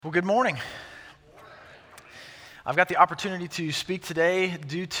Well, good morning. I've got the opportunity to speak today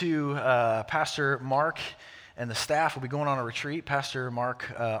due to Pastor Mark and the staff will be going on a retreat. Pastor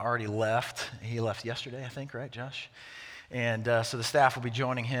Mark already left. He left yesterday, I think, right, Josh? And so the staff will be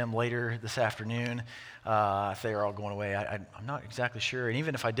joining him later this afternoon. If they are all going away, I'm not exactly sure. And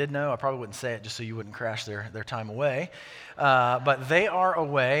even if I did know, I probably wouldn't say it just so you wouldn't crash their time away. But they are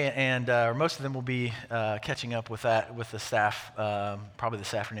away, and most of them will be catching up with the staff probably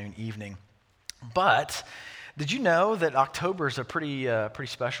this afternoon, evening. But did you know that October is a pretty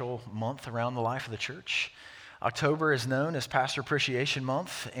special month around the life of the church? October is known as Pastor Appreciation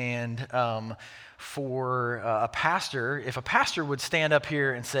Month, and for a pastor, if a pastor would stand up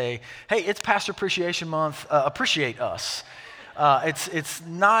here and say, hey, it's Pastor Appreciation Month, appreciate us. It's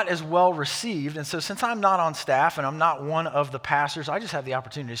not as well received, and so since I'm not on staff and I'm not one of the pastors, I just have the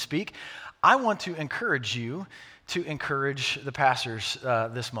opportunity to speak. I want to encourage you to encourage the pastors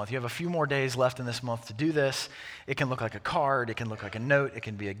this month. You have a few more days left in this month to do this. It can look like a card, it can look like a note, it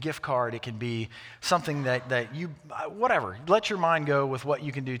can be a gift card, it can be something that you, whatever. Let your mind go with what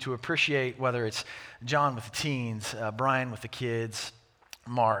you can do to appreciate, whether it's John with the teens, Brian with the kids,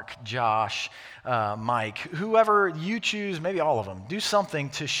 Mark, Josh, Mike, whoever you choose, maybe all of them, do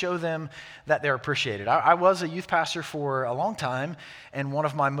something to show them that they're appreciated. I was a youth pastor for a long time, and one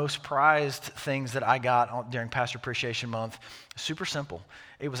of my most prized things that I got during Pastor Appreciation Month, super simple.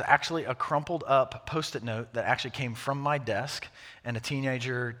 It was actually a crumpled up Post-it note that actually came from my desk, and a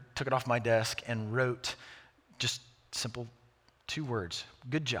teenager took it off my desk and wrote just simple 2 words,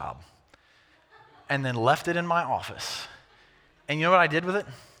 good job, and then left it in my office. And you know what I did with it?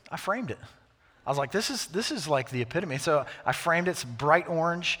 I framed it. I was like, this is like the epitome. So I framed it. It's bright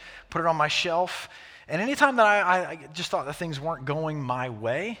orange, put it on my shelf. And anytime that I just thought that things weren't going my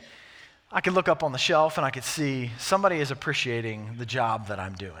way, I could look up on the shelf and I could see somebody is appreciating the job that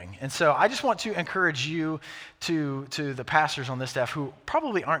I'm doing. And so I just want to encourage you to the pastors on this staff who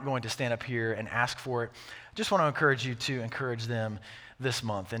probably aren't going to stand up here and ask for it. I just want to encourage you to encourage them this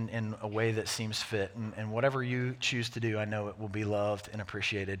month in a way that seems fit. And whatever you choose to do, I know it will be loved and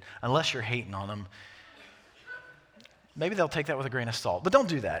appreciated, unless you're hating on them. Maybe they'll take that with a grain of salt, but don't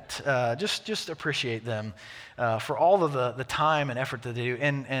do that. Just appreciate them for all of the time and effort that they do.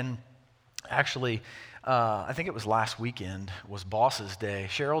 And actually, I think it was last weekend was Boss's Day.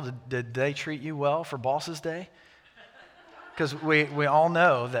 Cheryl, did they treat you well for Boss's Day? Because we all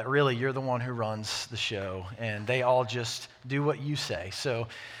know that really you're the one who runs the show, and they all just do what you say. So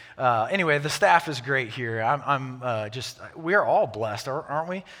anyway, the staff is great here. We're all blessed, aren't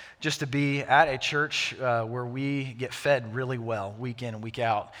we? Just to be at a church where we get fed really well week in and week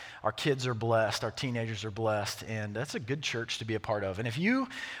out. Our kids are blessed, our teenagers are blessed, and that's a good church to be a part of. And if you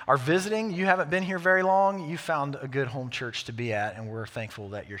are visiting, you haven't been here very long, you found a good home church to be at, and we're thankful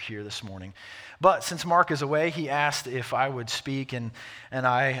that you're here this morning. But since Mark is away, he asked if I would speak, and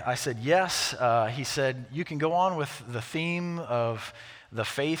I said yes. He said, you can go on with the theme of the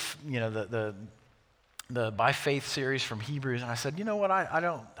faith, the By Faith series from Hebrews. And I said, you know what,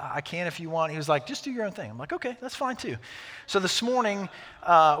 I can if you want. He was like, just do your own thing. I'm like, okay, that's fine too. So this morning,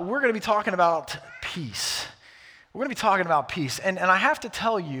 we're going to be talking about peace. We're going to be talking about peace. And I have to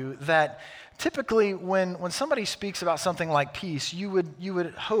tell you that typically when somebody speaks about something like peace, you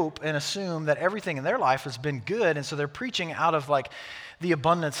would hope and assume that everything in their life has been good. And so they're preaching out of like the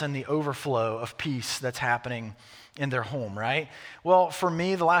abundance and the overflow of peace that's happening in their home, right? Well, for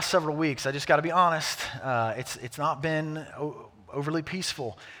me, the last several weeks, I just got to be honest, it's not been overly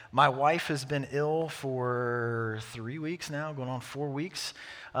peaceful. My wife has been ill for 3 weeks now, going on 4 weeks,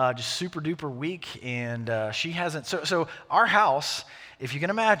 just super duper weak, and she hasn't. So our house, if you can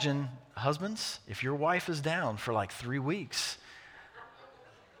imagine, husbands, if your wife is down for like 3 weeks,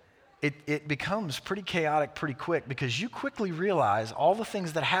 it becomes pretty chaotic pretty quick, because you quickly realize all the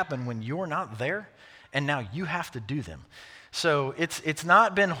things that happen when you're not there, and now you have to do them. So it's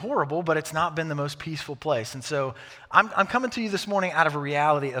not been horrible, but it's not been the most peaceful place. And so I'm coming to you this morning out of a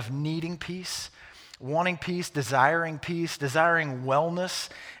reality of needing peace, wanting peace, desiring wellness.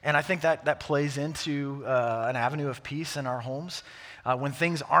 And I think that plays into an avenue of peace in our homes. When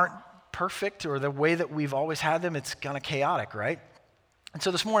things aren't perfect or the way that we've always had them, it's kind of chaotic, right? And so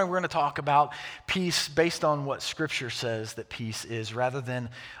this morning we're going to talk about peace based on what Scripture says that peace is, rather than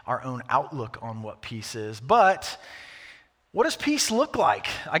our own outlook on what peace is. But what does peace look like?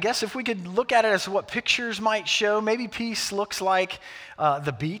 I guess if we could look at it as what pictures might show, maybe peace looks like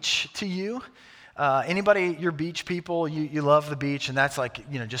the beach to you. Anybody, you're beach people, you love the beach, and that's like,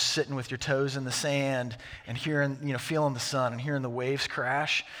 just sitting with your toes in the sand and hearing, feeling the sun and hearing the waves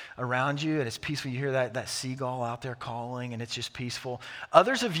crash around you, and it's peaceful. You hear that seagull out there calling, and it's just peaceful.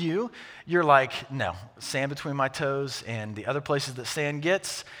 Others of you, you're like, no, sand between my toes, and the other places that sand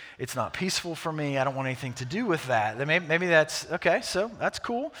gets, it's not peaceful for me. I don't want anything to do with that. Maybe that's, okay, so that's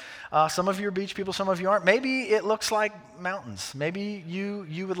cool. Some of you are beach people, some of you aren't. Maybe it looks like mountains. Maybe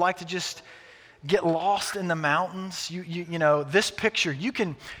you would like to just get lost in the mountains. This picture, you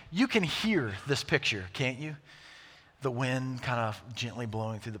can hear this picture, can't you? The wind kind of gently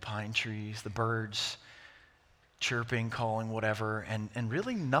blowing through the pine trees, the birds chirping, calling, whatever, and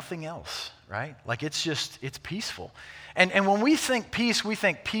really nothing else, right? Like it's peaceful. And when we think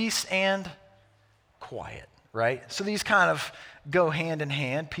peace and quiet, right? So these kind of go hand in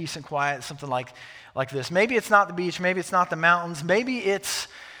hand, peace and quiet, something like this. Maybe it's not the beach, maybe it's not the mountains, maybe it's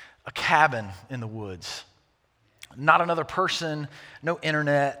a cabin in the woods. Not another person, no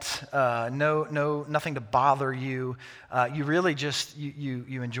internet, nothing to bother you. You really just,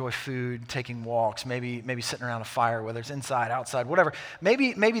 you enjoy food, taking walks, maybe sitting around a fire, whether it's inside, outside, whatever.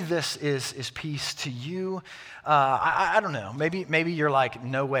 Maybe this is peace to you. I don't know. Maybe you're like,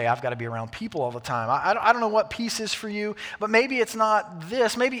 no way, I've got to be around people all the time. I don't know what peace is for you, but maybe it's not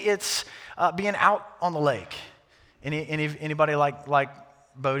this. Maybe it's being out on the lake. Anybody like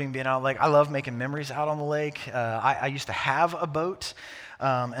boating, being out on the lake? I love making memories out on the lake. I used to have a boat,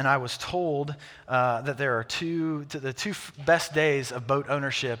 and I was told that there are the two best days of boat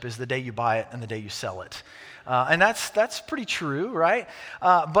ownership is the day you buy it and the day you sell it. And that's pretty true, right?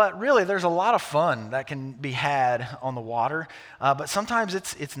 But really, there's a lot of fun that can be had on the water. But sometimes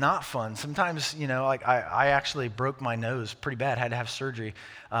it's not fun. Sometimes, I actually broke my nose pretty bad, had to have surgery.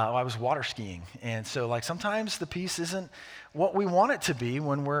 I was water skiing. And so, sometimes the peace isn't what we want it to be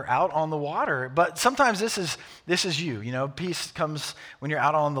when we're out on the water. But sometimes this is you. Peace comes when you're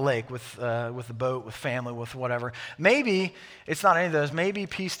out on the lake with the boat, with family, with whatever. Maybe it's not any of those. Maybe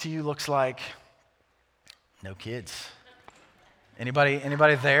peace to you looks like no kids. Anybody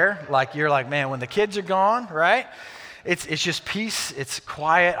there? You're like, man, when the kids are gone, right? It's just peace. It's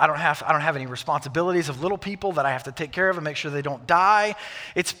quiet. I don't have any responsibilities of little people that I have to take care of and make sure they don't die.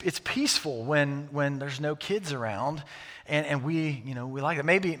 It's peaceful when there's no kids around, and we like it.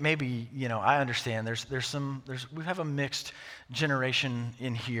 Maybe I understand. We have a mixed generation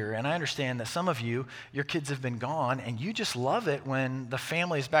in here, and I understand that some of you, your kids have been gone, and you just love it when the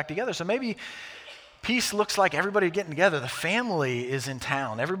family is back together. So maybe peace looks like everybody getting together. The family is in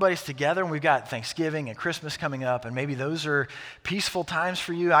town. Everybody's together, and we've got Thanksgiving and Christmas coming up, and maybe those are peaceful times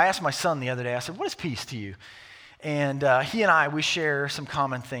for you. I asked my son the other day, I said, what is peace to you? And he and I, we share some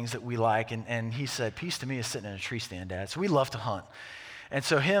common things that we like, and he said, peace to me is sitting in a tree stand, Dad. So we love to hunt. And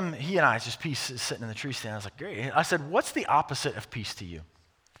so he and I, it's just peace is sitting in the tree stand. I was like, great. I said, what's the opposite of peace to you?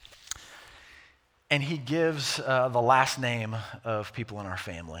 And he gives the last name of people in our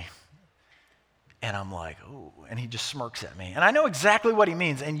family. And I'm like, oh, and he just smirks at me. And I know exactly what he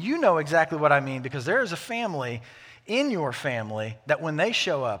means, and you know exactly what I mean, because there is a family in your family that when they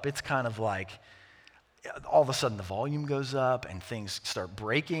show up, it's kind of like all of a sudden the volume goes up and things start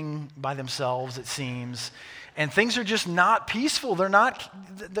breaking by themselves, it seems. And things are just not peaceful.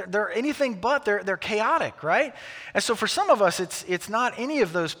 They're anything but. They're chaotic, right? And so for some of us, it's not any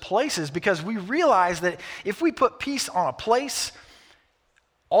of those places, because we realize that if we put peace on a place,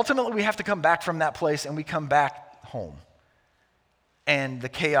 ultimately, we have to come back from that place, and we come back home, and the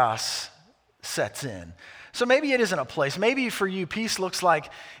chaos sets in. So maybe it isn't a place. Maybe for you, peace looks like,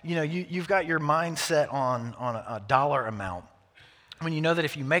 you've got your mindset on a dollar amount. When you know that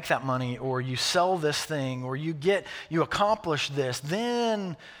if you make that money, or you sell this thing, or you accomplish this,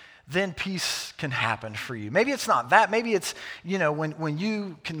 then peace can happen for you. Maybe it's not that. Maybe it's, when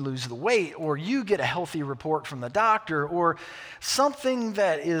you can lose the weight, or you get a healthy report from the doctor, or something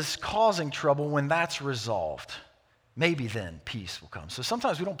that is causing trouble. When that's resolved, maybe then peace will come. So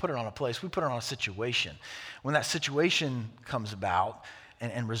sometimes we don't put it on a place, we put it on a situation. When that situation comes about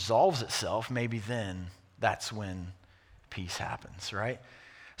and resolves itself, maybe then that's when peace happens, right?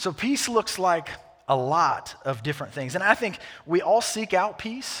 So peace looks like a lot of different things. And I think we all seek out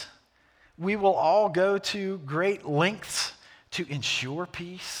peace. We will all go to great lengths to ensure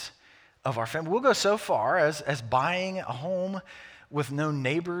peace of our family. We'll go so far as buying a home with no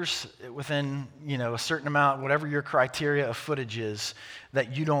neighbors within, a certain amount, whatever your criteria of footage is,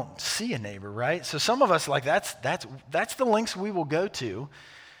 that you don't see a neighbor, right? So some of us, that's the lengths we will go to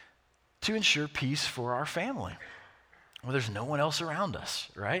ensure peace for our family. Well, there's no one else around us,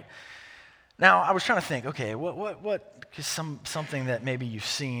 right? Now, I was trying to think, okay, what is something that maybe you've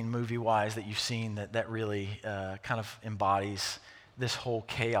seen movie-wise that you've seen that really kind of embodies this whole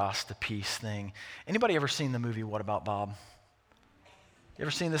chaos to peace thing? Anybody ever seen the movie What About Bob? You ever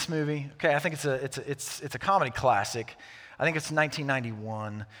seen this movie? Okay, I think it's a comedy classic. I think it's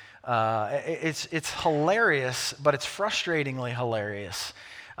 1991. It's hilarious, but it's frustratingly hilarious.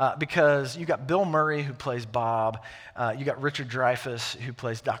 Because you got Bill Murray, who plays Bob. You got Richard Dreyfuss, who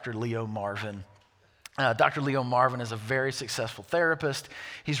plays Dr. Leo Marvin. Dr. Leo Marvin is a very successful therapist.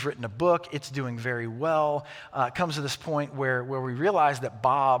 He's written a book. It's doing very well. It comes to this point where we realize that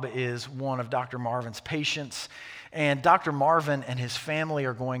Bob is one of Dr. Marvin's patients. And Dr. Marvin and his family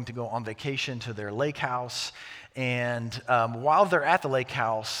are going to go on vacation to their lake house. And while they're at the lake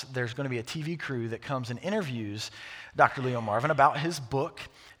house, there's going to be a TV crew that comes and interviews Dr. Leo Marvin about his book.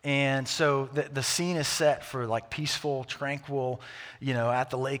 And so the scene is set for like peaceful, tranquil,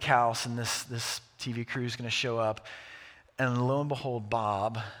 at the lake house, and this TV crew is going to show up. And lo and behold,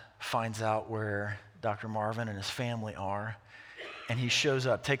 Bob finds out where Dr. Marvin and his family are, and he shows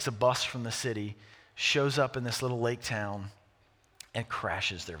up, takes a bus from the city, shows up in this little lake town, and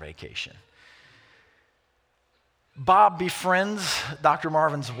crashes their vacation. Bob befriends Dr.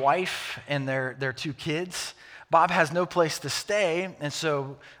 Marvin's wife and their two kids. Bob has no place to stay, and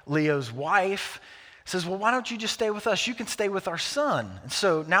so Leo's wife says, well, why don't you just stay with us? You can stay with our son. And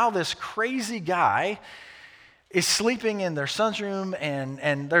so now this crazy guy is sleeping in their son's room,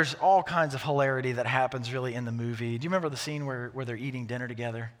 and there's all kinds of hilarity that happens really in the movie. Do you remember the scene where they're eating dinner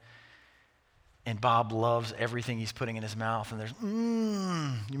together? And Bob loves everything he's putting in his mouth, and there's,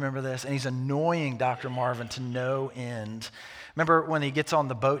 you remember this? And he's annoying Dr. Marvin to no end. Remember when he gets on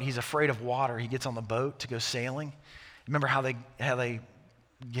the boat, he's afraid of water. He gets on the boat to go sailing. Remember how they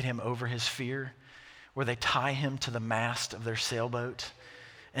get him over his fear? Where they tie him to the mast of their sailboat.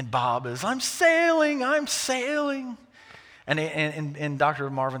 And Bob is, I'm sailing. And in Dr.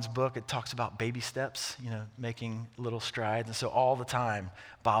 Marvin's book, it talks about baby steps, making little strides. And so all the time,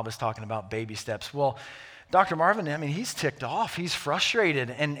 Bob is talking about baby steps. Well, Dr. Marvin, he's ticked off. He's frustrated.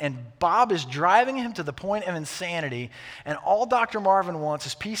 And Bob is driving him to the point of insanity. And all Dr. Marvin wants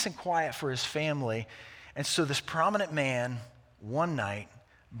is peace and quiet for his family. And so this prominent man, one night,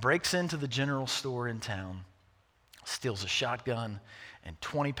 breaks into the general store in town, steals a shotgun and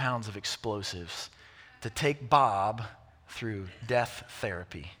 20 pounds of explosives to take Bob through death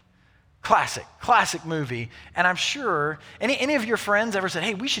therapy. Classic movie. And I'm sure, any of your friends ever said,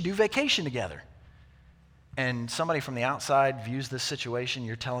 hey, we should do vacation together? And somebody from the outside views this situation,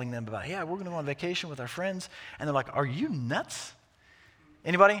 you're telling them about, yeah, we're going to go on vacation with our friends. And they're like, are you nuts?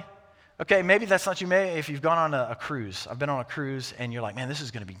 Anybody? Okay, maybe that's not you. Maybe if you've gone on a cruise. I've been on a cruise, and you're like, man, this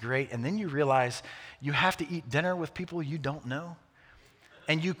is going to be great. And then you realize you have to eat dinner with people you don't know.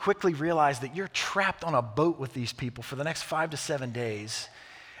 And you quickly realize that you're trapped on a boat with these people for the next 5 to 7 days,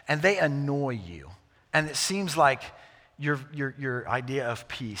 and they annoy you. And it seems like your idea of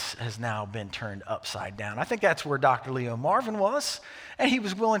peace has now been turned upside down. I think that's where Dr. Leo Marvin was, and he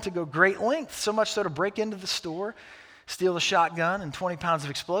was willing to go great lengths, so much so to break into the store, steal the shotgun and 20 pounds of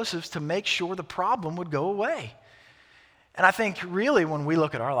explosives to make sure the problem would go away. And I think really when we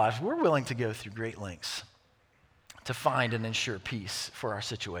look at our lives, we're willing to go through great lengths to find and ensure peace for our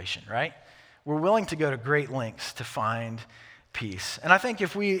situation, right? We're willing to go to great lengths to find peace. And I think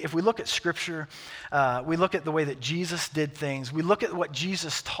if we look at Scripture, we look at the way that Jesus did things, we look at what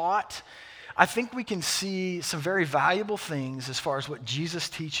Jesus taught, I think we can see some very valuable things as far as what Jesus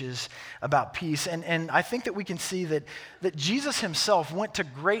teaches about peace. And I think that we can see that Jesus himself went to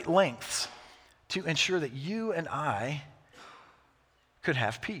great lengths to ensure that you and I could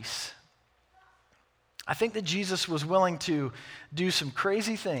have peace. I think that Jesus was willing to do some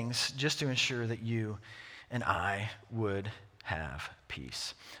crazy things just to ensure that you and I would have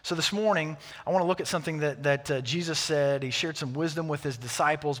peace. So this morning, I want to look at something that Jesus said. He shared some wisdom with his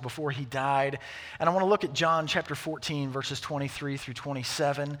disciples before he died. And I want to look at John chapter 14, verses 23 through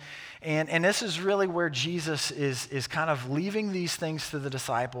 27. And this is really where Jesus is kind of leaving these things to the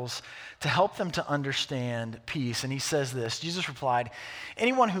disciples to help them to understand peace. And he says this, Jesus replied,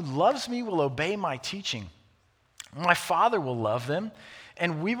 anyone who loves me will obey my teaching. My Father will love them,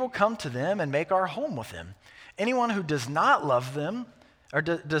 and we will come to them and make our home with them. Anyone who does not love them or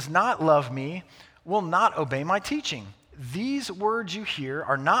does not love me will not obey my teaching. These words you hear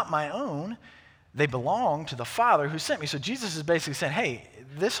are not my own. They belong to the Father who sent me. So Jesus is basically saying, hey,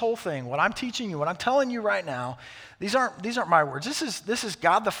 this whole thing, what I'm teaching you, what I'm telling you right now, these aren't my words. This is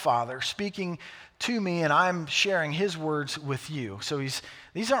God the Father speaking to me, and I'm sharing his words with you. So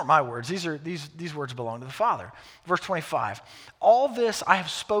these aren't my words. These words belong to the Father. Verse 25, all this I have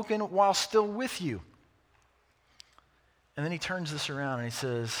spoken while still with you. And then he turns this around and he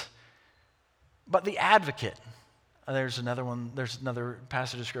says, but the advocate. There's another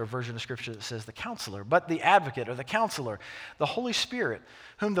passage of scripture, version of scripture that says the counselor. But the advocate or the counselor, the Holy Spirit,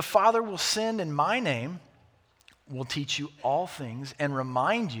 whom the Father will send in my name, will teach you all things and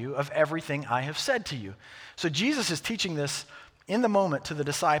remind you of everything I have said to you. So Jesus is teaching this in the moment to the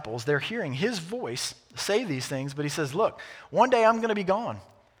disciples. They're hearing his voice say these things, but he says, look, one day I'm going to be gone,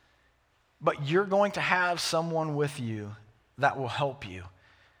 but you're going to have someone with you that will help you.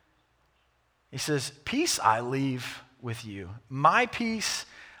 He says, peace I leave with you. My peace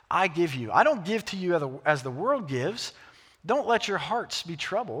I give you. I don't give to you as the world gives. Don't let your hearts be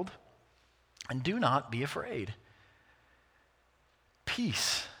troubled, and do not be afraid.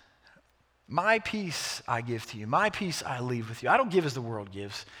 Peace. My peace I give to you. My peace I leave with you. I don't give as the world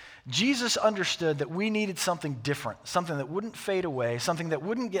gives. Jesus understood that we needed something different, something that wouldn't fade away, something that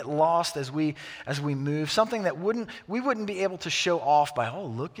wouldn't get lost as we move, something that we wouldn't be able to show off by, oh,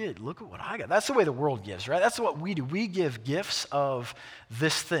 look at what I got. That's the way the world gives, right? That's what we do. We give gifts of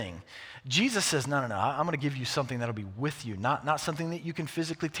this thing. Jesus says, no, I'm going to give you something that'll be with you, not something that you can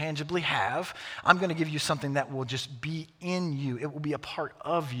physically, tangibly have. I'm going to give you something that will just be in you. It will be a part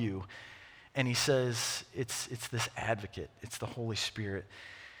of you. And he says, it's this advocate. It's the Holy Spirit.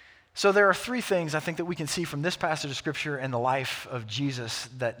 So there are three things I think that we can see from this passage of Scripture and the life of Jesus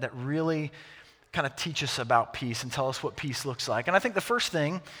that really kind of teach us about peace and tell us what peace looks like. And I think the first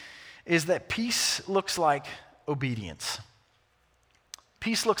thing is that peace looks like obedience.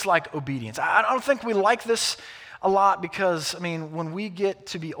 Peace looks like obedience. I don't think we like this a lot because, when we get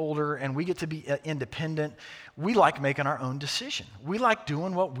to be older and we get to be independent, we like making our own decision. We like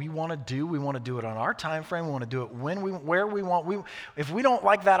doing what we want to do. We want to do it on our time frame. We want to do it where we want. If we don't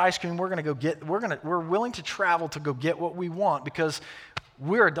like that ice cream, we're willing to travel to go get what we want because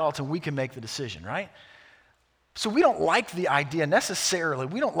we're adults and we can make the decision, right? So we don't like the idea necessarily.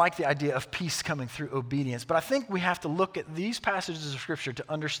 We don't like the idea of peace coming through obedience. But I think we have to look at these passages of Scripture to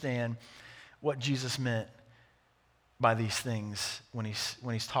understand what Jesus meant by these things when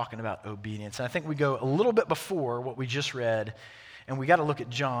he's talking about obedience. And I think we go a little bit before what we just read, and we got to look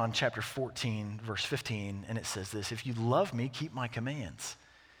at John chapter 14, verse 15, and it says this, if you love me, keep my commands.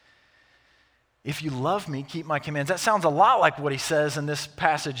 If you love me, keep my commands. That sounds a lot like what he says in this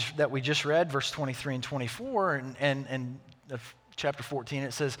passage that we just read, verse 23 and 24, and chapter 14,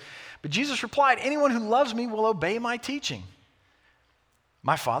 it says, but Jesus replied, anyone who loves me will obey my teaching.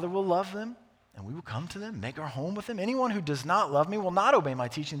 My Father will love them, and we will come to them, make our home with them. Anyone who does not love me will not obey my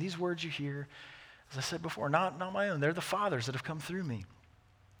teaching. These words you hear, as I said before, not my own. They're the Father's that have come through me.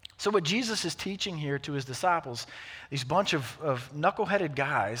 So what Jesus is teaching here to his disciples, these bunch of knuckleheaded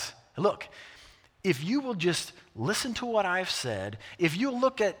guys, look, if you will just listen to what I've said, if you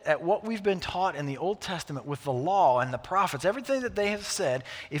look at what we've been taught in the Old Testament with the law and the prophets, everything that they have said,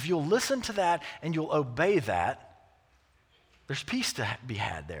 if you'll listen to that and you'll obey that, there's peace to be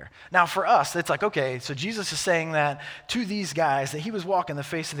had there. Now for us, it's like, okay, so Jesus is saying that to these guys that he was walking the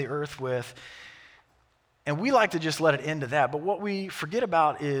face of the earth with, and we like to just let it end to that. But what we forget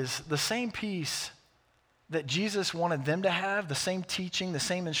about is the same peace that Jesus wanted them to have, the same teaching, the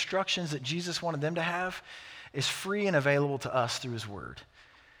same instructions that Jesus wanted them to have, is free and available to us through his word.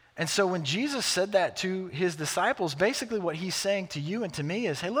 And so when Jesus said that to his disciples, basically what he's saying to you and to me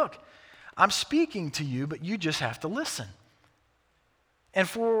is, hey, look, I'm speaking to you, but you just have to listen. And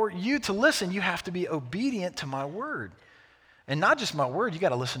for you to listen, you have to be obedient to my word. And not just my word, you got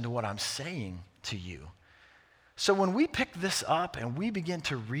to listen to what I'm saying to you. So when we pick this up and we begin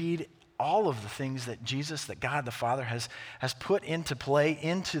to read all of the things that Jesus, that God the Father has put into play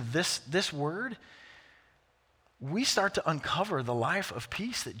into this word, we start to uncover the life of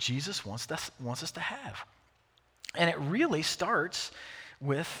peace that Jesus wants us to have. And it really starts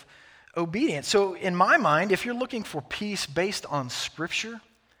with obedience. So in my mind, if you're looking for peace based on Scripture,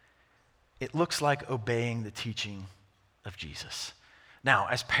 it looks like obeying the teaching of Jesus. Now,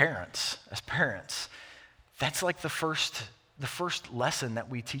 as parents, that's like the first lesson that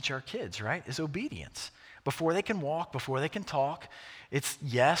we teach our kids, right, is obedience. Before they can walk, before they can talk, it's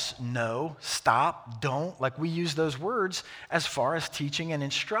yes, no, stop, don't. Like we use those words as far as teaching and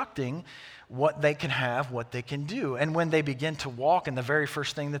instructing what they can have, what they can do. And when they begin to walk, and the very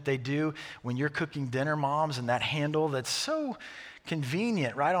first thing that they do when you're cooking dinner, moms, and that handle that's so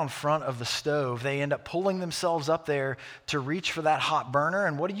convenient right on front of the stove. They end up pulling themselves up there to reach for that hot burner.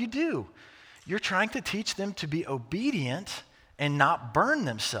 And what do? You're trying to teach them to be obedient and not burn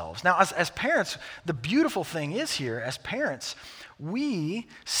themselves. Now, as parents, the beautiful thing is here, as parents, we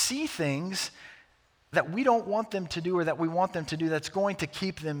see things that we don't want them to do or that we want them to do that's going to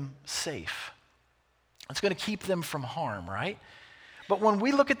keep them safe. It's going to keep them from harm, right? But when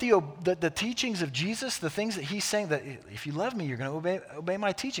we look at the teachings of Jesus, the things that he's saying, that if you love me, you're going to obey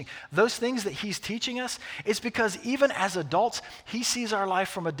my teaching. Those things that he's teaching us, it's because even as adults, he sees our life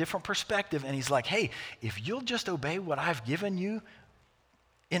from a different perspective. And he's like, hey, if you'll just obey what I've given you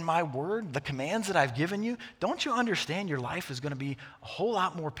in my word, the commands that I've given you, don't you understand your life is going to be a whole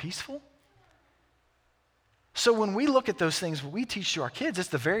lot more peaceful? So when we look at those things we teach to our kids, it's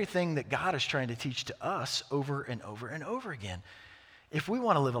the very thing that God is trying to teach to us over and over and over again. If we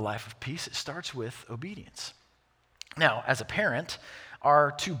want to live a life of peace, it starts with obedience. Now, as a parent,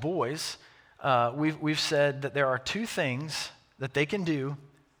 our two boys, we've said that there are two things that they can do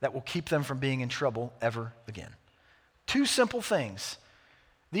that will keep them from being in trouble ever again. Two simple things.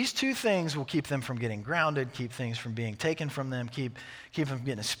 These two things will keep them from getting grounded, keep things from being taken from them, keep them from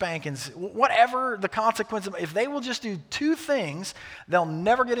getting spankings, whatever the consequence of. If they will just do two things, they'll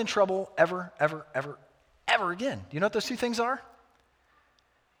never get in trouble ever, ever, ever, ever again. Do you know what those two things are?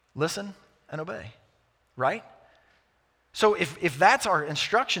 Listen and obey, right? So if that's our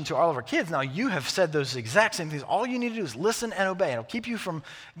instruction to all of our kids, now you have said those exact same things. All you need to do is listen and obey. It'll keep you from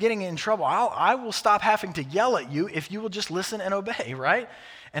getting in trouble. I will stop having to yell at you if you will just listen and obey, right?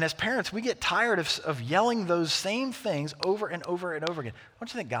 And as parents, we get tired of yelling those same things over and over and over again.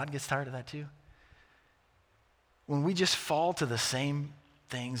 Don't you think God gets tired of that too? When we just fall to the same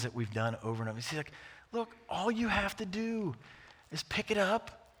things that we've done over and over. He's like, look, all you have to do is pick it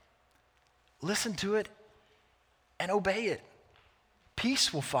up, listen to it, and obey it.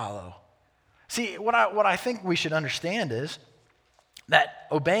 Peace will follow. See, what I think we should understand is that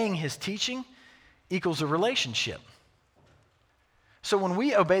obeying his teaching equals a relationship. So when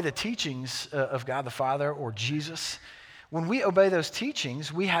we obey the teachings of God the Father or Jesus, when we obey those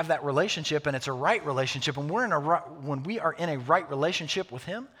teachings, we have that relationship, and it's a right relationship. And when we are in a right relationship with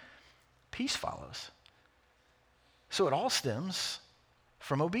him, peace follows. So it all stems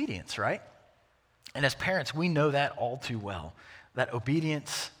from obedience, right? And as parents, we know that all too well, that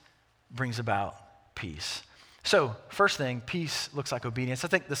obedience brings about peace. So first thing, peace looks like obedience. I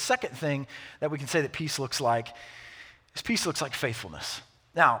think the second thing that we can say that peace looks like faithfulness.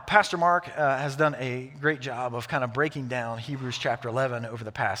 Now, Pastor Mark has done a great job of kind of breaking down Hebrews chapter 11 over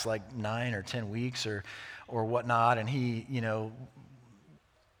the past 9 or 10 weeks or whatnot, and he,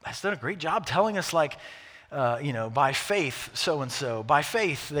 has done a great job telling us by faith so-and-so, by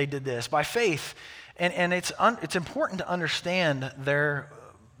faith they did this, by faith. And it's important to understand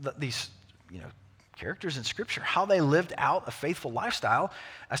these characters in Scripture, how they lived out a faithful lifestyle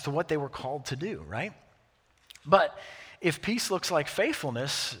as to what they were called to do, right? But if peace looks like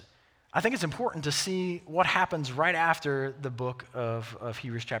faithfulness, I think it's important to see what happens right after the book of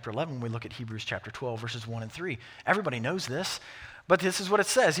Hebrews chapter 11 when we look at Hebrews chapter 12, verses 1 and 3. Everybody knows this, but this is what it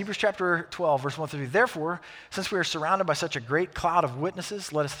says. Hebrews chapter 12, verse 1 through 3. Therefore, since we are surrounded by such a great cloud of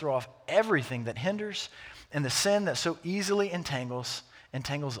witnesses, let us throw off everything that hinders and the sin that so easily entangles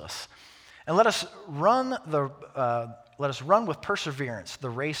us. And let us run with perseverance the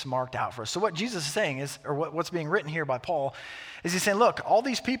race marked out for us. So what Jesus is saying is, or what's being written here by Paul, is he's saying, look, all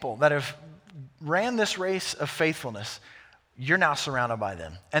these people that have ran this race of faithfulness, you're now surrounded by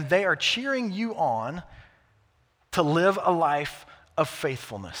them. And they are cheering you on to live a life of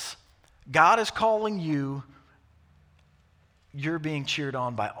faithfulness. God is calling you. You're being cheered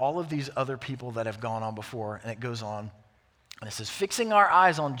on by all of these other people that have gone on before, and it goes on. And it says, fixing our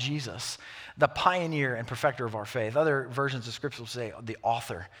eyes on Jesus, the pioneer and perfecter of our faith. Other versions of Scripture will say the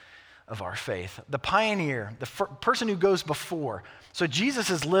author of our faith. The pioneer, the person who goes before. So Jesus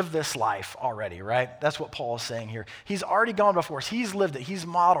has lived this life already, right? That's what Paul is saying here. He's already gone before us. He's lived it. He's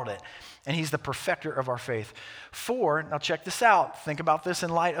modeled it. And he's the perfecter of our faith. Now check this out. Think about this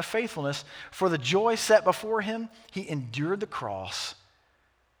in light of faithfulness. For the joy set before him, he endured the cross,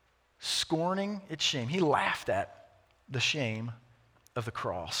 scorning its shame. He laughed at the shame of the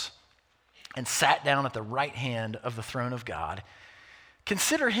cross and sat down at the right hand of the throne of God.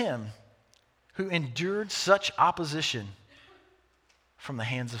 Consider him who endured such opposition from the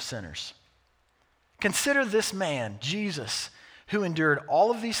hands of sinners. Consider this man, Jesus, who endured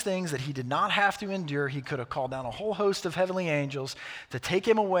all of these things that he did not have to endure. He could have called down a whole host of heavenly angels to take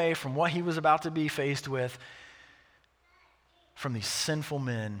him away from what he was about to be faced with from these sinful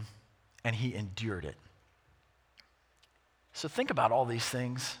men, and he endured it. So think about all these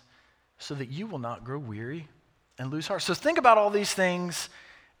things so that you will not grow weary and lose heart. So think about all these things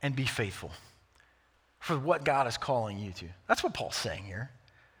and be faithful for what God is calling you to. That's what Paul's saying here.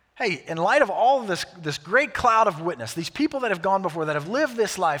 Hey, in light of all of this great cloud of witness, these people that have gone before, that have lived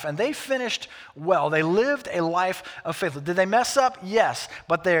this life, and they finished well, they lived a life of faithfulness. Did they mess up? Yes,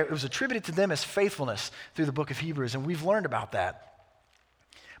 but it was attributed to them as faithfulness through the book of Hebrews, and we've learned about that.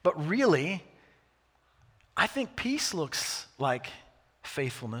 But really, I think peace looks like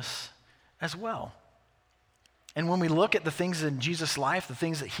faithfulness as well. And when we look at the things in Jesus' life, the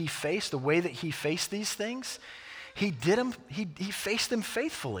things that he faced, the way that he faced these things, he faced them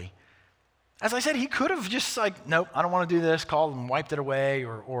faithfully. As I said, he could have just like, nope, I don't want to do this, called and wiped it away,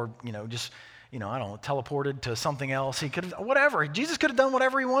 or just, I don't know, teleported to something else. He could have, whatever. Jesus could have done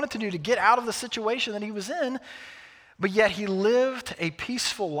whatever he wanted to do to get out of the situation that he was in, but yet he lived a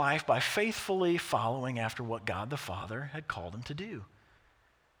peaceful life by faithfully following after what God the Father had called him to do.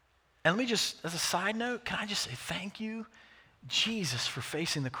 And let me just, as a side note, can I just say thank you, Jesus, for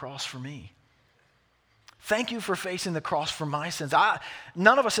facing the cross for me. Thank you for facing the cross for my sins.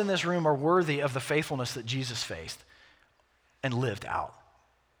 None of us in this room are worthy of the faithfulness that Jesus faced and lived out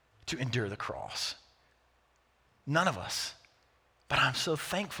to endure the cross. None of us. But I'm so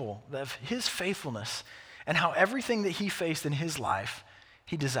thankful of his faithfulness and how everything that he faced in his life,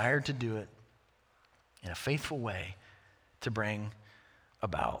 he desired to do it in a faithful way to bring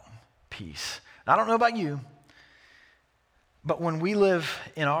about peace. Now, I don't know about you, but when we live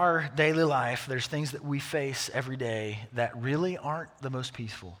in our daily life, there's things that we face every day that really aren't the most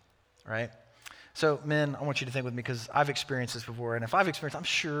peaceful, right? So, men, I want you to think with me because I've experienced this before. And if I've experienced, I'm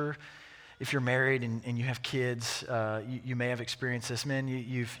sure if you're married and you have kids, you may have experienced this. Men,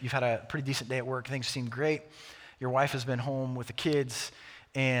 you've had a pretty decent day at work. Things seem great. Your wife has been home with the kids,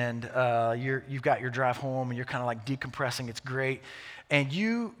 and you've got your drive home, and you're kind of like decompressing. It's great. And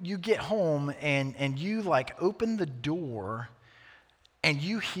you get home and you like open the door and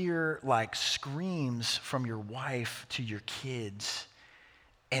you hear like screams from your wife to your kids.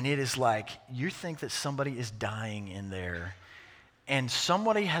 And it is like you think that somebody is dying in there and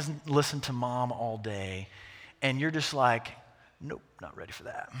somebody hasn't listened to mom all day. And you're just like, nope, not ready for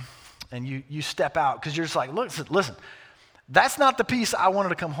that. And you step out because you're just like, listen, that's not the peace I wanted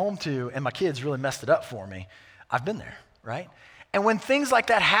to come home to. And my kids really messed it up for me. I've been there, right? And when things like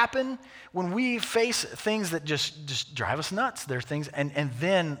that happen, when we face things that just drive us nuts, there are things, and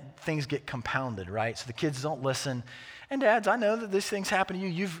then things get compounded, right? So the kids don't listen. And dads, I know that these things happen to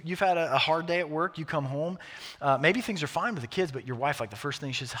you. You've had a hard day at work. You come home. Maybe things are fine with the kids, but your wife, like the first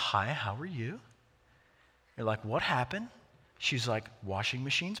thing she says, hi, how are you? You're like, what happened? She's like, washing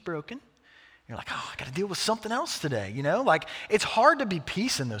machine's broken. You're like, oh, I got to deal with something else today, Like, it's hard to be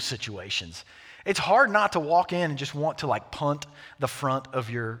peace in those situations. It's hard not to walk in and just want to like punt the front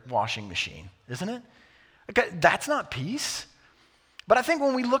of your washing machine, isn't it? Okay, that's not peace. But I think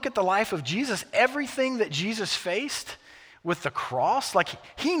when we look at the life of Jesus, everything that Jesus faced with the cross, like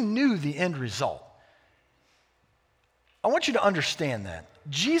he knew the end result. I want you to understand that.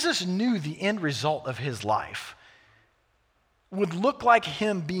 Jesus knew the end result of his life would look like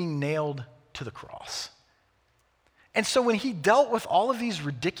him being nailed to the cross. And so when he dealt with all of these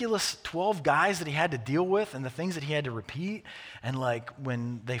ridiculous 12 guys that he had to deal with and the things that he had to repeat, and like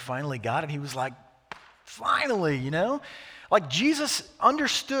when they finally got it, he was like, finally, Like Jesus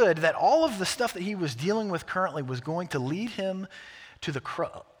understood that all of the stuff that he was dealing with currently was going to lead him to the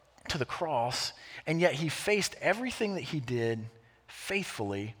cross, and yet he faced everything that he did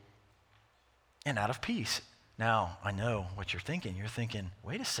faithfully and out of peace. Now, I know what you're thinking. You're thinking,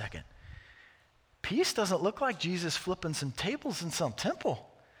 wait a second. Peace doesn't look like Jesus flipping some tables in some temple.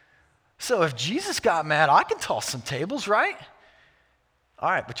 So if Jesus got mad, I can toss some tables, right?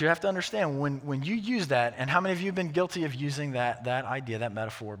 All right, but you have to understand, when you use that, and how many of you have been guilty of using that idea, that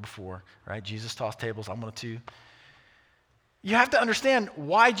metaphor before, right? Jesus tossed tables, I'm going to too. You have to understand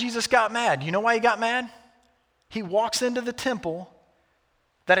why Jesus got mad. You know why he got mad? He walks into the temple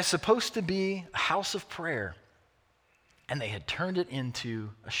that is supposed to be a house of prayer, and they had turned it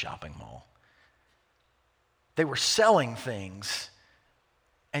into a shopping mall. They were selling things,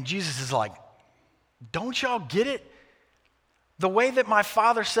 and Jesus is like, don't y'all get it? The way that my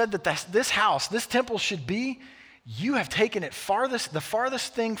Father said that this house, this temple should be, you have taken it the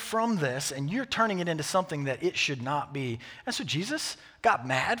farthest thing from this, and you're turning it into something that it should not be. And so Jesus got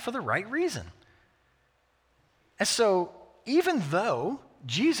mad for the right reason. And so even though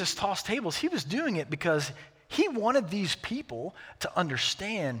Jesus tossed tables, he was doing it because he wanted these people to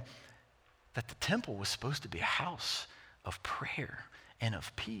understand that the temple was supposed to be a house of prayer and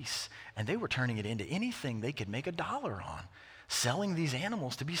of peace. And they were turning it into anything they could make a dollar on, selling these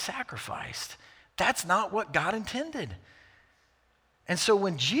animals to be sacrificed. That's not what God intended. And so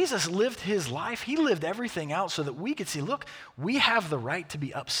when Jesus lived his life, he lived everything out so that we could see, look, we have the right to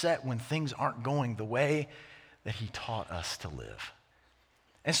be upset when things aren't going the way that he taught us to live.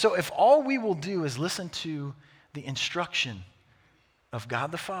 And so if all we will do is listen to the instruction of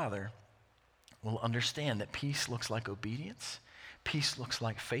God the Father, we'll understand that peace looks like obedience. Peace looks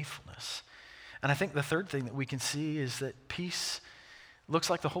like faithfulness. And I think the third thing that we can see is that peace looks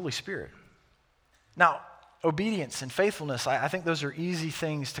like the Holy Spirit. Now, obedience and faithfulness, I think those are easy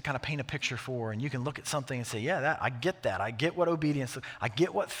things to kind of paint a picture for, and you can look at something and say, yeah, I get that. I get what obedience, I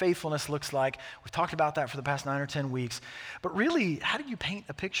get what faithfulness looks like. We've talked about that for the past 9 or 10 weeks. But really, how do you paint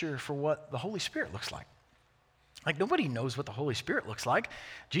a picture for what the Holy Spirit looks like? Like, nobody knows what the Holy Spirit looks like.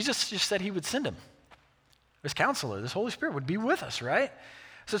 Jesus just said he would send him. This counselor, this Holy Spirit would be with us, right?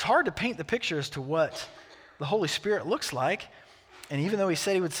 So it's hard to paint the picture as to what the Holy Spirit looks like. And even though he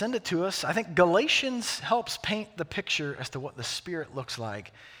said he would send it to us, I think Galatians helps paint the picture as to what the Spirit looks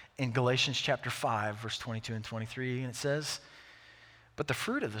like in Galatians chapter 5, verse 22 and 23. And it says, but the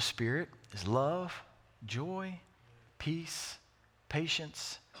fruit of the Spirit is love, joy, peace,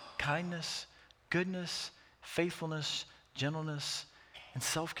 patience, kindness, goodness, faithfulness, gentleness, and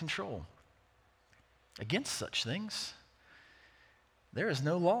self-control. Against such things, there is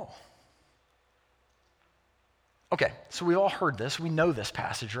no law. Okay, so we've all heard this. We know this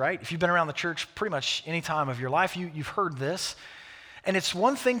passage, right? If you've been around the church pretty much any time of your life, you've heard this. And it's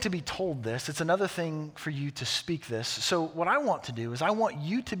one thing to be told this. It's another thing for you to speak this. So what I want to do is I want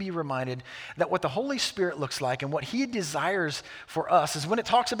you to be reminded that what the Holy Spirit looks like and what he desires for us is when it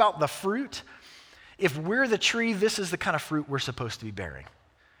talks about the fruit, if we're the tree, this is the kind of fruit we're supposed to be bearing.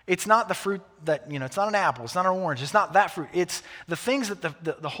 It's not the fruit that, it's not an apple, it's not an orange, it's not that fruit. It's the things that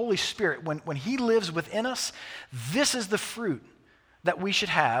the Holy Spirit, when he lives within us, this is the fruit that we should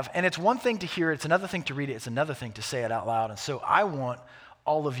have. And it's one thing to hear it, it's another thing to read it, it's another thing to say it out loud. And so I want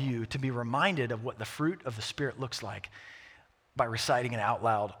all of you to be reminded of what the fruit of the Spirit looks like by reciting it out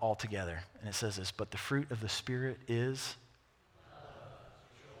loud all together. And it says this, but the fruit of the Spirit is...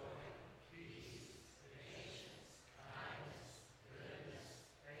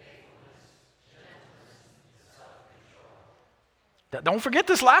 Don't forget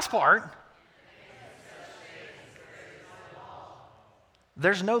this last part.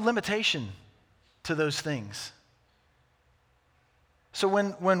 There's no limitation to those things. So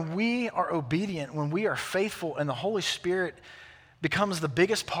when we are obedient, when we are faithful, and the Holy Spirit becomes the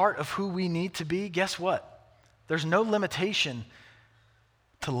biggest part of who we need to be, guess what? There's no limitation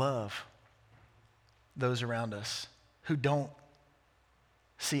to love those around us who don't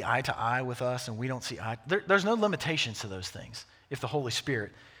see eye to eye with us and we don't see eye. There's no limitations to those things if the Holy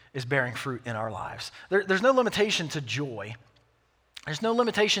Spirit is bearing fruit in our lives. There's no limitation to joy. There's no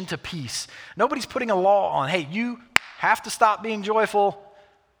limitation to peace. Nobody's putting a law on, hey, you have to stop being joyful.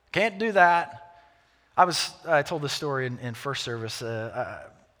 Can't do that. I told this story in first service.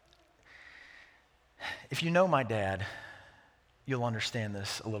 If you know my dad, you'll understand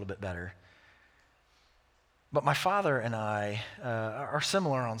this a little bit better. But my father and I are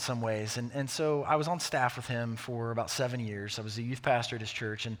similar on some ways. And so I was on staff with him for about 7 years. I was a youth pastor at his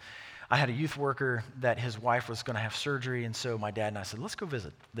church, and I had a youth worker that his wife was going to have surgery. And so my dad and I said, let's go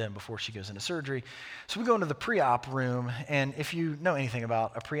visit them before she goes into surgery. So we go into the pre-op room. And if you know anything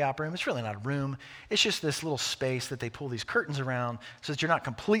about a pre-op room, it's really not a room. It's just this little space that they pull these curtains around so that you're not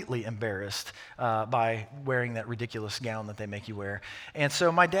completely embarrassed by wearing that ridiculous gown that they make you wear. And so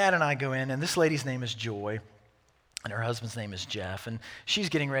my dad and I go in, and this lady's name is Joy. And her husband's name is Jeff, and she's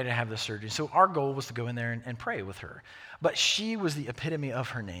getting ready to have this surgery. So our goal was to go in there and pray with her. But she was the epitome of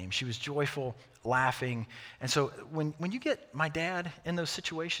her name. She was joyful, laughing. And so when you get my dad in those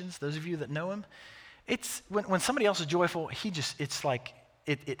situations, those of you that know him, it's when somebody else is joyful, it's like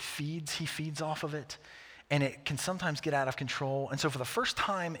it feeds, he feeds off of it. And it can sometimes get out of control. And so for the first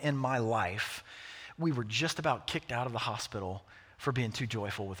time in my life, we were just about kicked out of the hospital for being too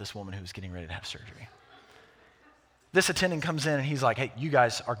joyful with this woman who was getting ready to have surgery. This attendant comes in and he's like, hey, you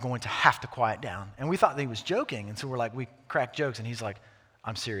guys are going to have to quiet down. And we thought that he was joking. And so we cracked jokes. And he's like,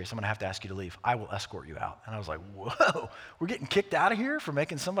 I'm serious. I'm going to have to ask you to leave. I will escort you out. And I was like, whoa, we're getting kicked out of here for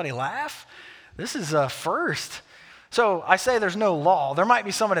making somebody laugh? This is a first. So I say there's no law. There might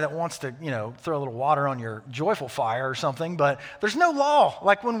be somebody that wants to, throw a little water on your joyful fire or something, but there's no law.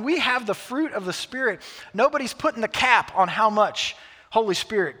 Like when we have the fruit of the Spirit, nobody's putting the cap on how much Holy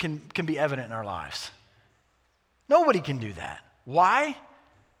Spirit can be evident in our lives. Nobody can do that. Why?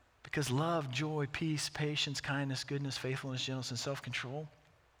 Because love, joy, peace, patience, kindness, goodness, faithfulness, gentleness, and self-control,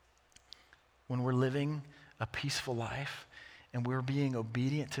 when we're living a peaceful life and we're being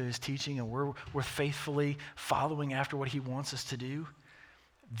obedient to his teaching and we're faithfully following after what he wants us to do,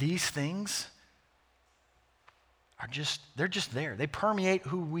 these things they're just there. They permeate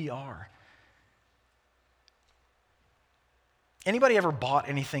who we are. Anybody ever bought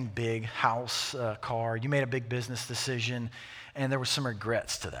anything big, house, car? You made a big business decision, and there was some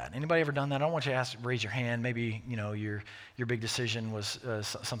regrets to that. Anybody ever done that? I don't want you to raise your hand. Maybe your big decision was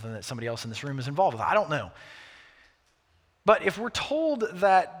something that somebody else in this room is involved with. I don't know. But if we're told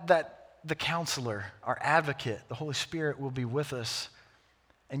that the counselor, our advocate, the Holy Spirit will be with us,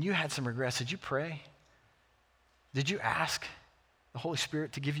 and you had some regrets, did you pray? Did you ask the Holy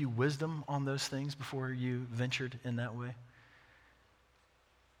Spirit to give you wisdom on those things before you ventured in that way?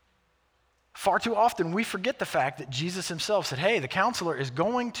 Far too often, we forget the fact that Jesus himself said, hey, the counselor is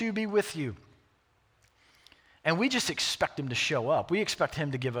going to be with you. And we just expect him to show up. We expect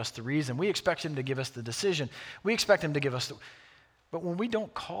him to give us the reason. We expect him to give us the decision. We expect him to give us But when we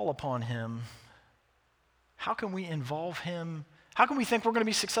don't call upon him, how can we involve him? How can we think we're going to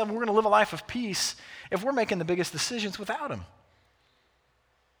be successful, we're going to live a life of peace if we're making the biggest decisions without him?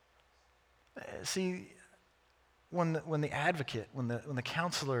 See, when the advocate, when the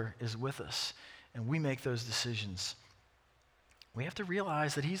counselor is with us and we make those decisions, we have to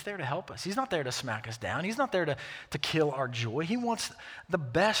realize that he's there to help us. He's not there to smack us down. He's not there to kill our joy. He wants the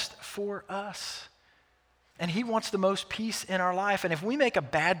best for us. And he wants the most peace in our life. And if we make a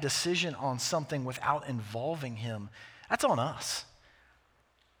bad decision on something without involving him, that's on us,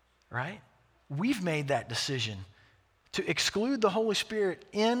 right? We've made that decision to exclude the Holy Spirit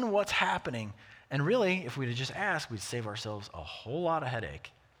in what's happening. And really, if we'd have just asked, we'd save ourselves a whole lot of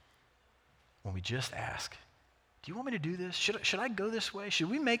headache when we just ask, do you want me to do this? Should I go this way? Should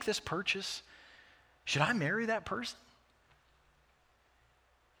we make this purchase? Should I marry that person?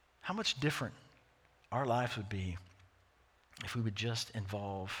 How much different our life would be if we would just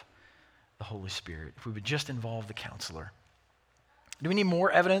involve the Holy Spirit, if we would just involve the counselor. Do we need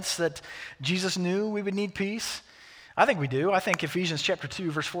more evidence that Jesus knew we would need peace? I think we do. I think Ephesians chapter 2,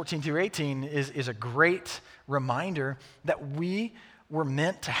 verse 14 through 18 is a great reminder that we were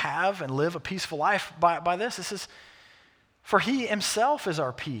meant to have and live a peaceful life by this. This is, for he himself is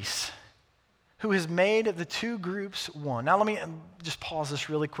our peace, who has made the two groups one. Now let me just pause this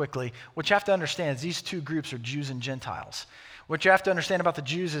really quickly. What you have to understand is these two groups are Jews and Gentiles. What you have to understand about the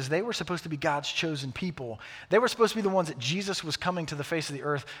Jews is they were supposed to be God's chosen people. They were supposed to be the ones that Jesus was coming to the face of the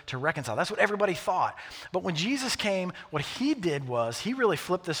earth to reconcile. That's what everybody thought. But when Jesus came, what he did was he really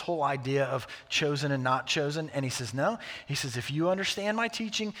flipped this whole idea of chosen and not chosen. And he says, no. He says, if you understand my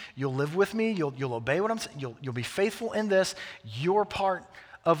teaching, you'll live with me, you'll obey what I'm saying, you'll be faithful in this, you're part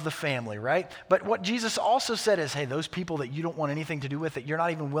of the family, right? But what Jesus also said is, hey, those people that you don't want anything to do with, that you're not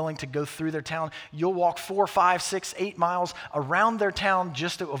even willing to go through their town, you'll walk 4, 5, 6, 8 miles around their town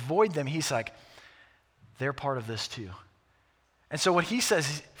just to avoid them. He's like, they're part of this too. And so what he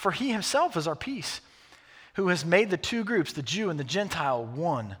says, for he himself is our peace, who has made the two groups, the Jew and the Gentile,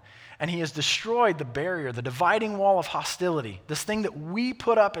 one. And he has destroyed the barrier, the dividing wall of hostility, this thing that we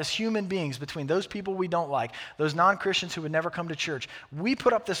put up as human beings between those people we don't like, those non-Christians who would never come to church. We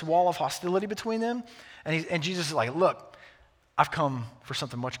put up this wall of hostility between them, and Jesus is like, look, I've come for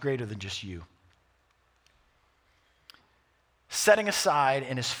something much greater than just you. Setting aside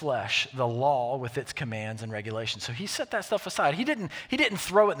in his flesh the law with its commands and regulations. So he set that stuff aside. He didn't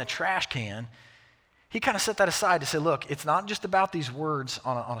throw it in the trash can. He kind of set that aside to say, look, it's not just about these words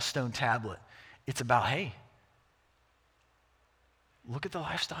on a stone tablet. It's about, hey, look at the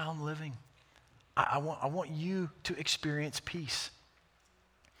lifestyle I'm living. I want you to experience peace.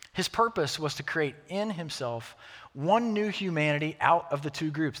 His purpose was to create in himself one new humanity out of the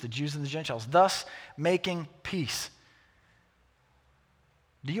two groups, the Jews and the Gentiles, thus making peace.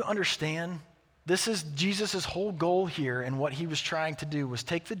 Do you understand? This is Jesus' whole goal here, and what he was trying to do was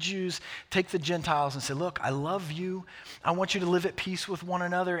take the Jews, take the Gentiles, and say, look, I love you. I want you to live at peace with one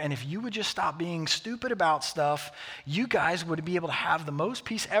another, and if you would just stop being stupid about stuff, you guys would be able to have the most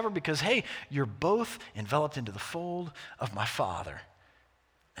peace ever because, hey, you're both enveloped into the fold of my Father,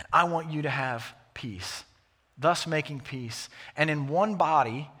 and I want you to have peace, thus making peace, and in one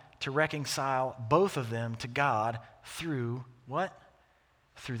body to reconcile both of them to God through what?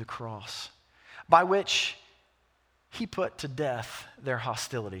 Through the cross, by which he put to death their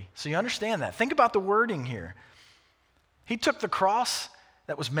hostility. So you understand that. Think about the wording here. He took the cross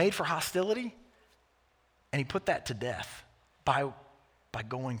that was made for hostility, and he put that to death by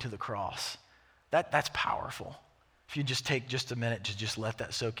going to the cross. That's powerful. If you just take just a minute to just let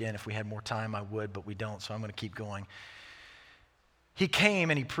that soak in. If we had more time, I would, but we don't, so I'm going to keep going. He came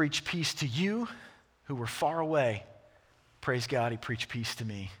and he preached peace to you who were far away. Praise God, he preached peace to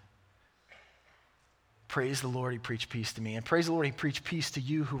me. Praise the Lord, he preached peace to me. And praise the Lord, he preached peace to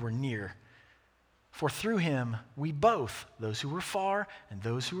you who were near. For through him, we both, those who were far and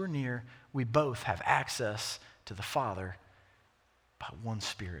those who were near, we both have access to the Father by one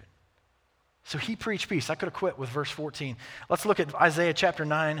Spirit. So he preached peace. I could have quit with verse 14. Let's look at Isaiah chapter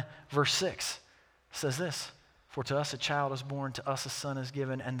 9, verse 6. It says this, for to us a child is born, to us a son is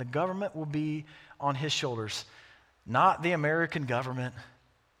given, and the government will be on his shoulders. Not the American government.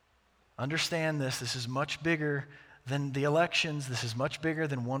 Understand this. This is much bigger than the elections. This is much bigger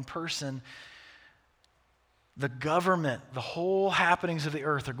than one person. The government, the whole happenings of the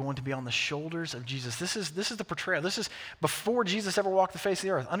earth are going to be on the shoulders of Jesus. This is the portrayal. This is before Jesus ever walked the face of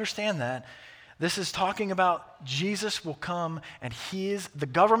the earth. Understand that. This is talking about Jesus will come and the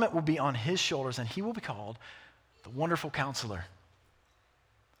government will be on his shoulders, and he will be called the Wonderful Counselor,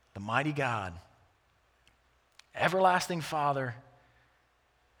 the Mighty God, Everlasting Father,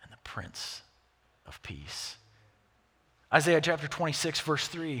 and the Prince of Peace. Isaiah chapter 26, verse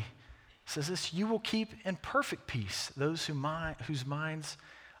 3 says this, you will keep in perfect peace those whose minds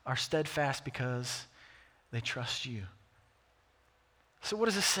are steadfast because they trust you. So what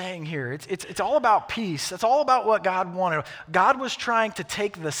is this saying here? It's all about peace. It's all about what God wanted. God was trying to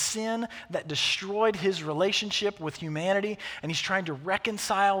take the sin that destroyed his relationship with humanity, and he's trying to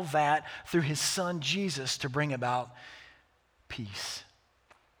reconcile that through his son Jesus to bring about peace.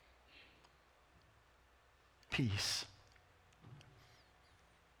 Peace.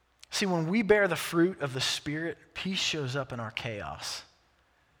 See, when we bear the fruit of the Spirit, peace shows up in our chaos.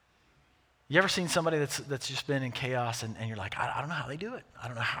 You ever seen somebody that's just been in chaos and you're like, I don't know how they do it. I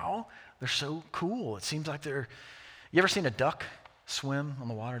don't know how. They're so cool. It seems like you ever seen a duck swim on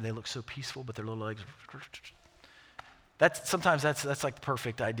the water? They look so peaceful, but their little legs. Sometimes that's like the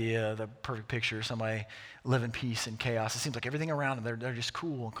perfect idea, the perfect picture. Somebody live in peace and chaos. It seems like everything around them, they're just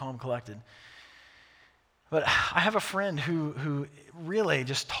cool and calm, collected. But I have a friend who really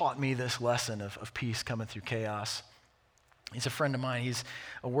just taught me this lesson of peace coming through chaos. He's a friend of mine. He's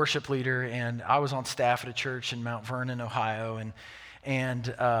a worship leader, and I was on staff at a church in Mount Vernon, Ohio,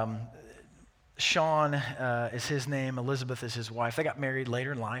 and Sean is his name, Elizabeth is his wife. They got married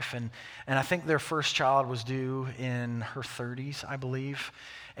later in life, and I think their first child was due in her 30s, I believe,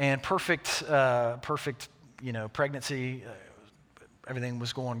 and perfect, pregnancy. Everything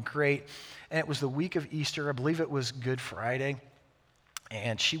was going great, and it was the week of Easter. I believe it was Good Friday,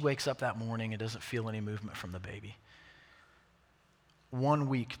 and she wakes up that morning and doesn't feel any movement from the baby. 1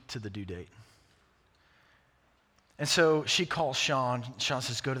 week to the due date. And so she calls Sean. Sean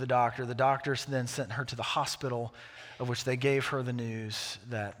says, go to the doctor. The doctor then sent her to the hospital, of which they gave her the news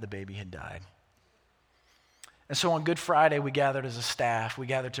that the baby had died. And so on Good Friday, we gathered as a staff. We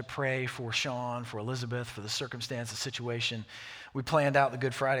gathered to pray for Sean, for Elizabeth, for the circumstance, the situation. We planned out the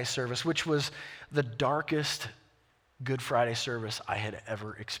Good Friday service, which was the darkest Good Friday service I had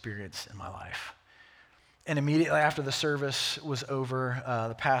ever experienced in my life. And immediately after the service was over,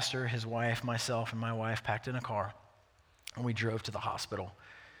 the pastor, his wife, myself, and my wife packed in a car, and we drove to the hospital.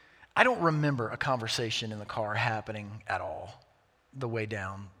 I don't remember a conversation in the car happening at all the way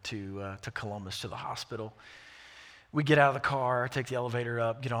down to Columbus to the hospital. We get out of the car, take the elevator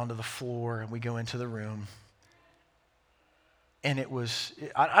up, get onto the floor, and we go into the room. And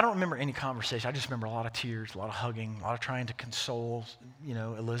I don't remember any conversation. I just remember a lot of tears, a lot of hugging, a lot of trying to console,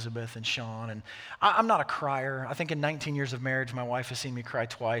 Elizabeth and Sean. And I'm not a crier. I think in 19 years of marriage, my wife has seen me cry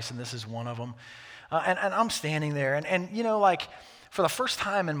twice, and this is one of them. And I'm standing there, and for the first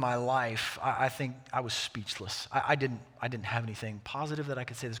time in my life, I think I was speechless. I didn't have anything positive that I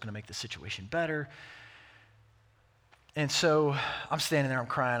could say that's going to make the situation better. And so I'm standing there, I'm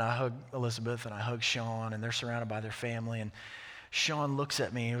crying. I hug Elizabeth and I hug Sean, and they're surrounded by their family. And Sean looks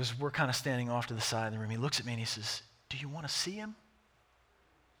at me. We're kind of standing off to the side of the room. He looks at me and he says, do you want to see him?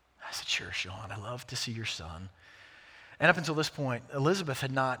 I said, sure, Sean. I love to see your son. And up until this point, Elizabeth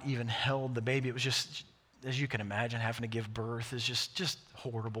had not even held the baby. It was just, as you can imagine, having to give birth is just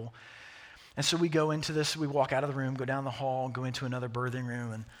horrible. And so we go into this, we walk out of the room, go down the hall, go into another birthing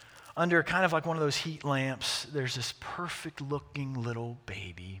room, and under kind of like one of those heat lamps, there's this perfect-looking little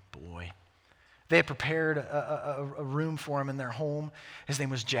baby boy. They had prepared a room for him in their home. His name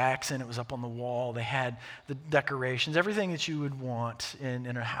was Jackson. It was up on the wall. They had the decorations, everything that you would want in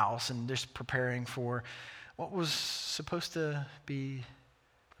a house, and just preparing for what was supposed to be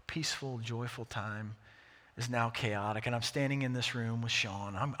a peaceful, joyful time is now chaotic. And I'm standing in this room with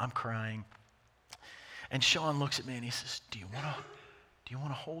Sean. I'm crying. And Sean looks at me and he says, do you want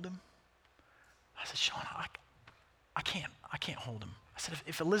to hold him? I said, Sean, I can't hold him. I said,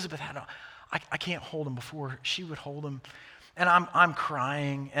 if Elizabeth had I can't hold him before she would hold him. And I'm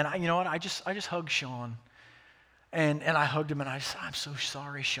crying. And you know what? I just hugged Sean. And I hugged him and I said, I'm so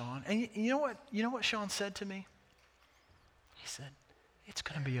sorry, Sean. And you know what Sean said to me? He said, it's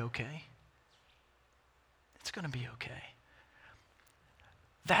going to be okay. It's going to be okay.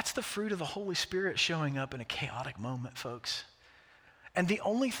 That's the fruit of the Holy Spirit showing up in a chaotic moment, folks. And the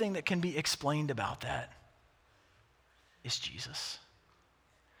only thing that can be explained about that is Jesus.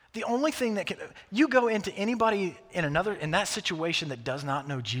 The only thing that can, you go into anybody in that situation that does not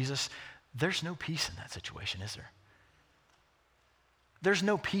know Jesus, there's no peace in that situation, is there? There's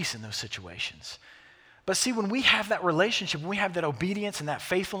no peace in those situations. But see, when we have that relationship, when we have that obedience and that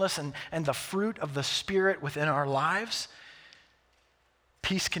faithfulness and the fruit of the Spirit within our lives,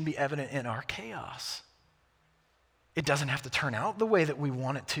 peace can be evident in our chaos. It doesn't have to turn out the way that we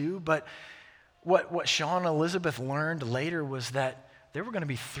want it to, but what Sean and Elizabeth learned later was that there were going to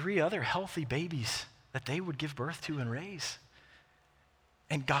be 3 other healthy babies that they would give birth to and raise.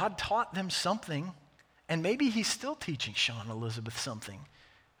 And God taught them something, and maybe he's still teaching Sean and Elizabeth something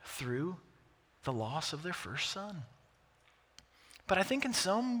through the loss of their first son. But I think in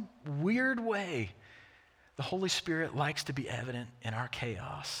some weird way, the Holy Spirit likes to be evident in our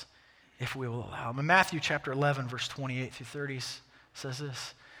chaos if we will allow him. In Matthew chapter 11, verse 28 through 30 says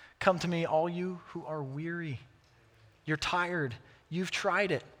this, come to me, all you who are weary. You're tired. You've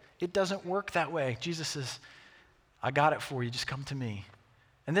tried it. It doesn't work that way. Jesus says, I got it for you. Just come to me.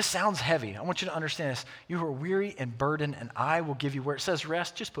 And this sounds heavy. I want you to understand this. You who are weary and burdened, and I will give you, where it says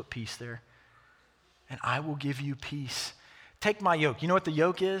rest, just put peace there. And I will give you peace. Take my yoke. You know what the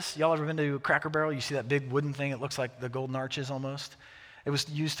yoke is? Y'all ever been to Cracker Barrel? You see that big wooden thing? It looks like the golden arches almost. It was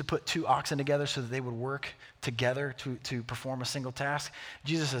used to put 2 oxen together so that they would work together to perform a single task.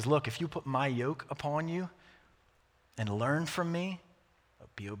 Jesus says, look, if you put my yoke upon you and learn from me,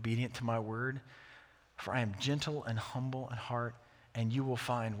 be obedient to my word, for I am gentle and humble in heart, and you will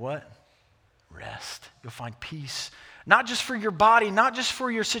find what? Rest. You'll find peace. Not just for your body, not just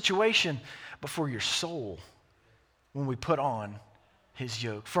for your situation, but for your soul when we put on his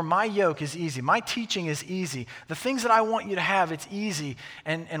yoke. For my yoke is easy. My teaching is easy. The things that I want you to have, it's easy.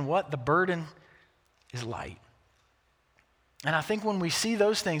 And what? The burden is light. And I think when we see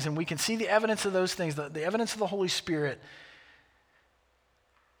those things and we can see the evidence of those things, the evidence of the Holy Spirit,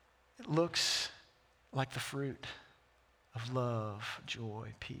 it looks like the fruit of love, joy,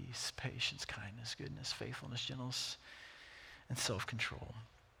 peace, patience, kindness, goodness, faithfulness, gentleness, and self-control.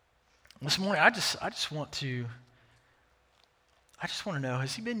 This morning, I just want to know,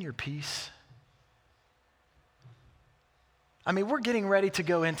 has he been your peace? I mean, we're getting ready to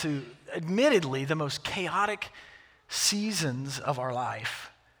go into, admittedly, the most chaotic seasons of our life.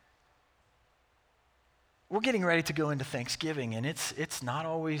 We're getting ready to go into Thanksgiving, and it's not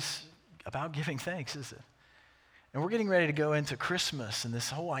always about giving thanks, is it? And we're getting ready to go into Christmas and this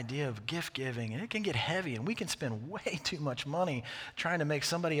whole idea of gift giving, and it can get heavy, and we can spend way too much money trying to make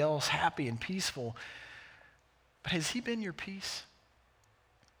somebody else happy and peaceful. But has he been your peace?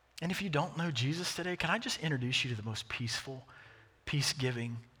 And if you don't know Jesus today, can I just introduce you to the most peaceful,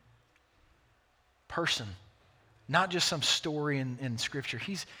 peace-giving person? Not just some story in Scripture.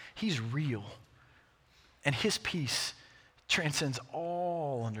 He's real. And his peace transcends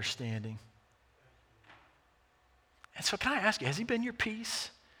all understanding. And so can I ask you, has he been your peace?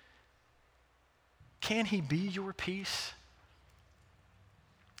 Can he be your peace?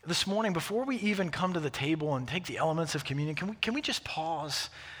 This morning, before we even come to the table and take the elements of communion, can we just pause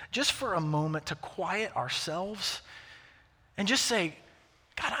just for a moment to quiet ourselves and just say,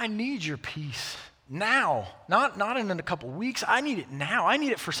 God, I need your peace now, not in a couple weeks. I need it now. I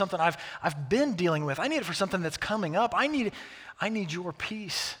need it for something I've been dealing with. I need it for something that's coming up. I need your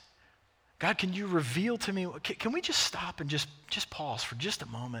peace. God, can you reveal to me? Can we just stop and just pause for just a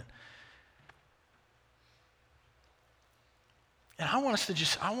moment? And I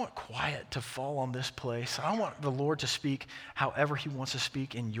want quiet to fall on this place. I want the Lord to speak however he wants to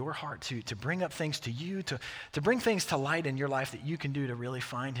speak in your heart, to bring up things to you, to bring things to light in your life that you can do to really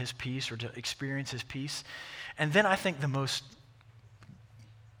find his peace or to experience his peace. And then I think the most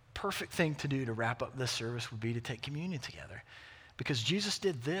perfect thing to do to wrap up this service would be to take communion together. Because Jesus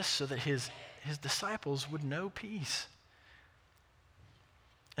did this so that his disciples would know peace.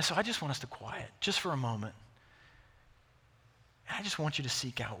 And so I just want us to quiet just for a moment. And I just want you to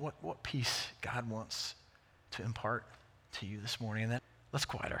seek out what peace God wants to impart to you this morning. And then let's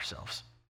quiet ourselves.